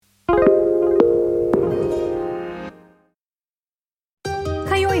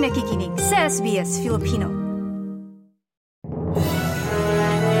nakikinig sa SBS Filipino.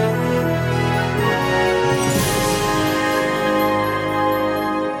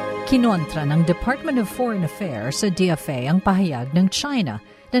 Kinontra ng Department of Foreign Affairs sa DFA ang pahayag ng China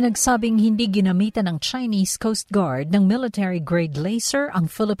na nagsabing hindi ginamitan ng Chinese Coast Guard ng military-grade laser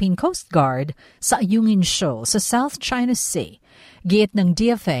ang Philippine Coast Guard sa Ayungin Shoal sa South China Sea. Giit ng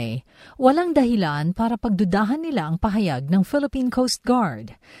DFA, walang dahilan para pagdudahan nila ang pahayag ng Philippine Coast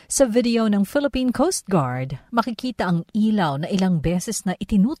Guard. Sa video ng Philippine Coast Guard, makikita ang ilaw na ilang beses na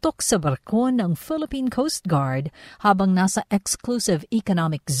itinutok sa barko ng Philippine Coast Guard habang nasa exclusive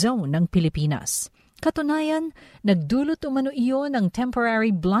economic zone ng Pilipinas. Katunayan, nagdulot umano iyon ng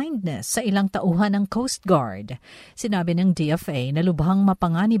temporary blindness sa ilang tauhan ng Coast Guard. Sinabi ng DFA na lubhang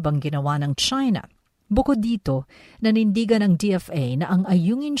mapanganib ang ginawa ng China. Bukod dito, nanindigan ng DFA na ang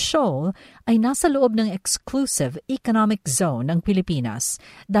Ayungin Shoal ay nasa loob ng exclusive economic zone ng Pilipinas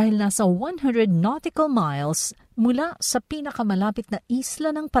dahil nasa 100 nautical miles mula sa pinakamalapit na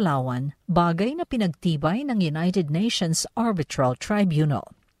isla ng Palawan, bagay na pinagtibay ng United Nations Arbitral Tribunal.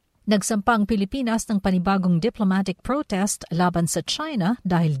 Nagsampa ang Pilipinas ng panibagong diplomatic protest laban sa China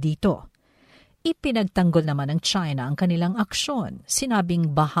dahil dito. Ipinagtanggol naman ng China ang kanilang aksyon,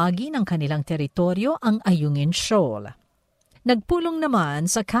 sinabing bahagi ng kanilang teritoryo ang Ayungin Shoal. Nagpulong naman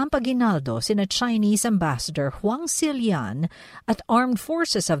sa Camp Aguinaldo sina Chinese Ambassador Huang Xilian at Armed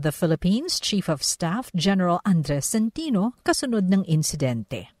Forces of the Philippines Chief of Staff General Andres Centino kasunod ng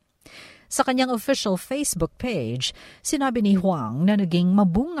insidente. Sa kanyang official Facebook page, sinabi ni Huang na naging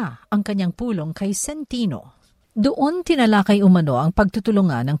mabunga ang kanyang pulong kay Centino. Doon tinalakay umano ang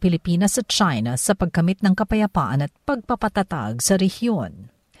pagtutulungan ng Pilipinas sa China sa pagkamit ng kapayapaan at pagpapatatag sa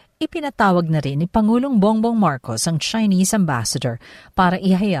rehiyon. Ipinatawag na rin ni Pangulong Bongbong Marcos ang Chinese Ambassador para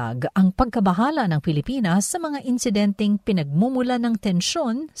ihayag ang pagkabahala ng Pilipinas sa mga insidenteng pinagmumula ng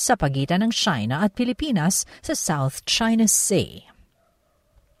tensyon sa pagitan ng China at Pilipinas sa South China Sea.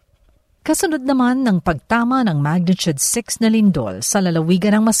 Kasunod naman ng pagtama ng magnitude 6 na lindol sa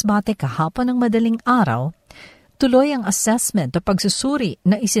lalawigan ng Masbate kahapon ng madaling araw, tuloy ang assessment o pagsusuri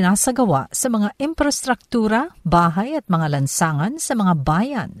na isinasagawa sa mga infrastruktura, bahay at mga lansangan sa mga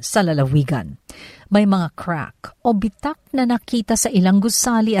bayan sa lalawigan. May mga crack o bitak na nakita sa ilang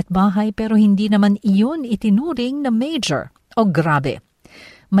gusali at bahay pero hindi naman iyon itinuring na major o grabe.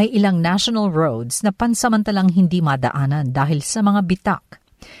 May ilang national roads na pansamantalang hindi madaanan dahil sa mga bitak.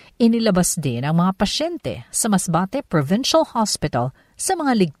 Inilabas din ang mga pasyente sa Masbate Provincial Hospital sa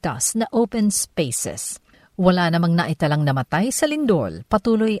mga ligtas na open spaces. Wala namang naitalang namatay sa lindol,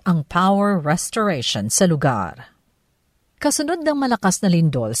 patuloy ang power restoration sa lugar. Kasunod ng malakas na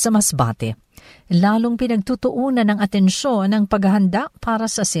lindol sa Masbate, lalong pinagtutuunan ng atensyon ang paghahanda para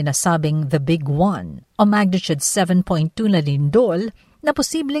sa sinasabing The Big One o magnitude 7.2 na lindol na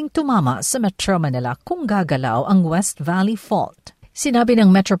posibleng tumama sa Metro Manila kung gagalaw ang West Valley Fault. Sinabi ng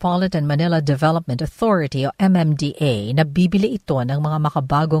Metropolitan Manila Development Authority o MMDA na bibili ito ng mga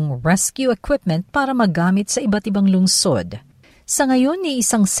makabagong rescue equipment para magamit sa iba't ibang lungsod. Sa ngayon,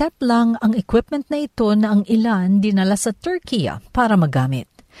 isang set lang ang equipment na ito na ang ilan dinala sa Turkey para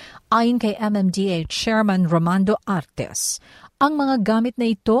magamit. Ayon kay MMDA Chairman Romando Artes, ang mga gamit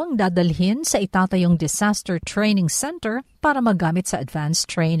na ito ang dadalhin sa itatayong Disaster Training Center para magamit sa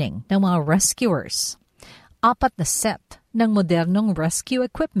advanced training ng mga rescuers. 4 na set ng modernong rescue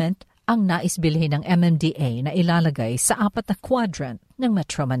equipment ang naisbilhin ng MMDA na ilalagay sa 4 na quadrant ng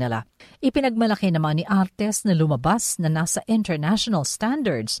Metro Manila. Ipinagmalaki naman ni Artes na lumabas na nasa international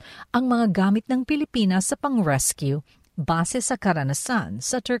standards ang mga gamit ng Pilipinas sa pang-rescue base sa karanasan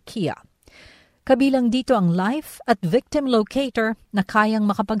sa Turkey. Kabilang dito ang life at victim locator na kayang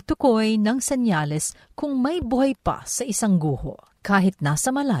makapagtukoy ng senyales kung may buhay pa sa isang guho kahit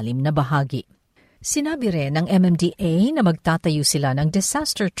nasa malalim na bahagi. Sinabi rin ng MMDA na magtatayo sila ng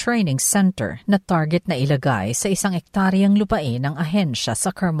Disaster Training Center na target na ilagay sa 1 hektaryang lupain ng ahensya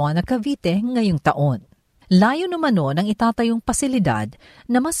sa Carmona, Cavite ngayong taon. Layo naman ng itatayong pasilidad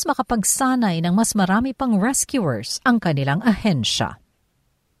na mas makapagsanay ng mas marami pang rescuers ang kanilang ahensya.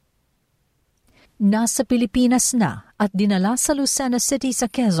 Nasa Pilipinas na at dinala sa Lucena City sa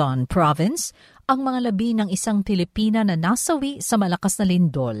Quezon Province ang mga labi ng isang Pilipina na nasawi sa malakas na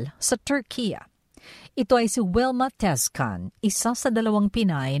lindol sa Turkey. Ito ay si Wilma Tezcan, isa sa 2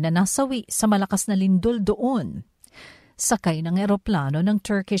 Pinay na nasawi sa malakas na lindol doon. Sakay ng eroplano ng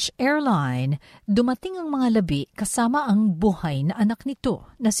Turkish Airline, dumating ang mga labi kasama ang buhay na anak nito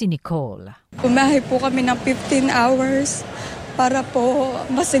na si Nicole. Bumahay po kami ng 15 hours para po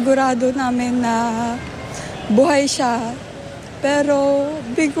masigurado namin na buhay siya. Pero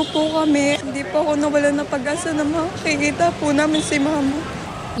bigo po kami, hindi po ako nawalan ng pag-asa na makikita po namin si Mama.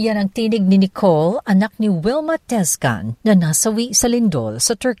 Yan ang tinig ni Nicole, anak ni Wilma Tezcan, na nasawi sa lindol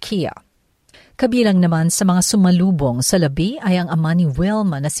sa Turkiya. Kabilang naman sa mga sumalubong sa labi ay ang ama ni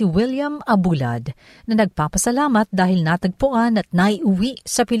Wilma na si William Abulad na nagpapasalamat dahil natagpuan at naiuwi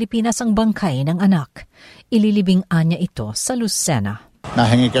sa Pilipinas ang bangkay ng anak. Ililibing-an niya ito sa Lucena.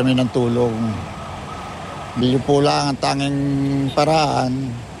 Nahingi kami ng tulong. Hindi po lang ang tanging paraan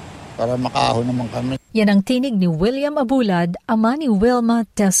para makaahon naman kami. Yan ang tinig ni William Abulad, ama ni Wilma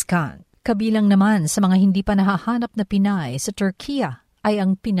Tezcan. Kabilang naman sa mga hindi pa nahahanap na Pinay sa Turkiya ay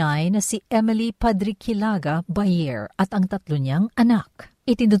ang Pinay na si Emily Padrikilaga Bayer at ang 3 niyang anak.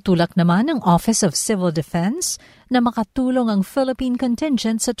 Itinutulak naman ng Office of Civil Defense na makatulong ang Philippine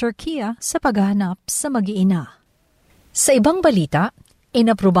contingent sa Turkiya sa paghahanap sa mag-iina. Sa ibang balita,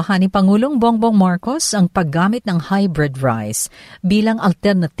 inaprubahan ni Pangulong Bongbong Marcos ang paggamit ng hybrid rice bilang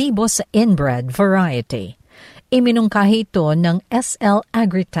alternatibo sa inbred variety. Iminungkahi ito ng SL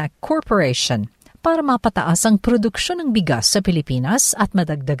Agritech Corporation para mapataas ang produksyon ng bigas sa Pilipinas at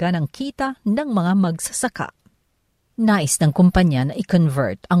madagdagan ang kita ng mga magsasaka. Nais ng kumpanya na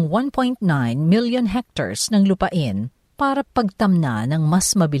i-convert ang 1.9 million hectares ng lupain para pagtamna ng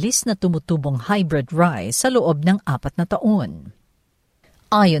mas mabilis na tumutubong hybrid rice sa loob ng 4 na taon.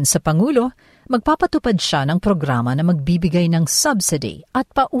 Ayon sa Pangulo, magpapatupad siya ng programa na magbibigay ng subsidy at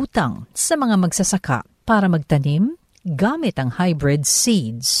pautang sa mga magsasaka para magtanim gamit ang hybrid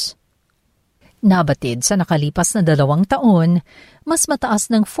seeds. Nabatid sa nakalipas na 2 taon, mas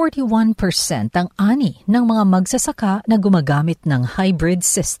mataas ng 41% ang ani ng mga magsasaka na gumagamit ng hybrid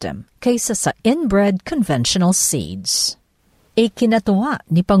system kaysa sa inbred conventional seeds. Ikinatuwa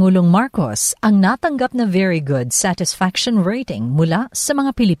ni Pangulong Marcos ang natanggap na very good satisfaction rating mula sa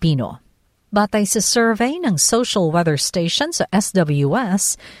mga Pilipino. Batay sa survey ng Social Weather Station sa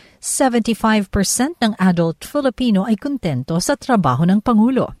SWS, 75% ng adult Filipino ay kontento sa trabaho ng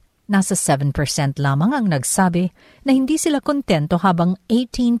Pangulo. Nasa 7% lamang ang nagsabi na hindi sila kontento habang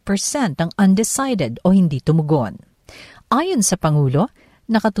 18% ang undecided o hindi tumugon. Ayon sa Pangulo,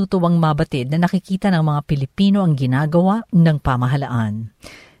 nakatutuwang mabatid na nakikita ng mga Pilipino ang ginagawa ng pamahalaan.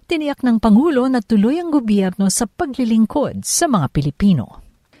 Tiniyak ng Pangulo na tuloy ang gobyerno sa paglilingkod sa mga Pilipino.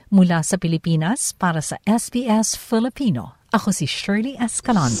 Mula sa Pilipinas, para sa SBS Filipino, ako si Shirley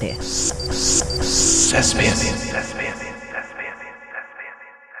Escalante.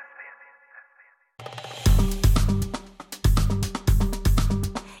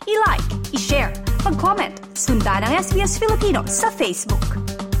 I-like, i-share, mag-comment, sundan ang SBS Filipino sa Facebook.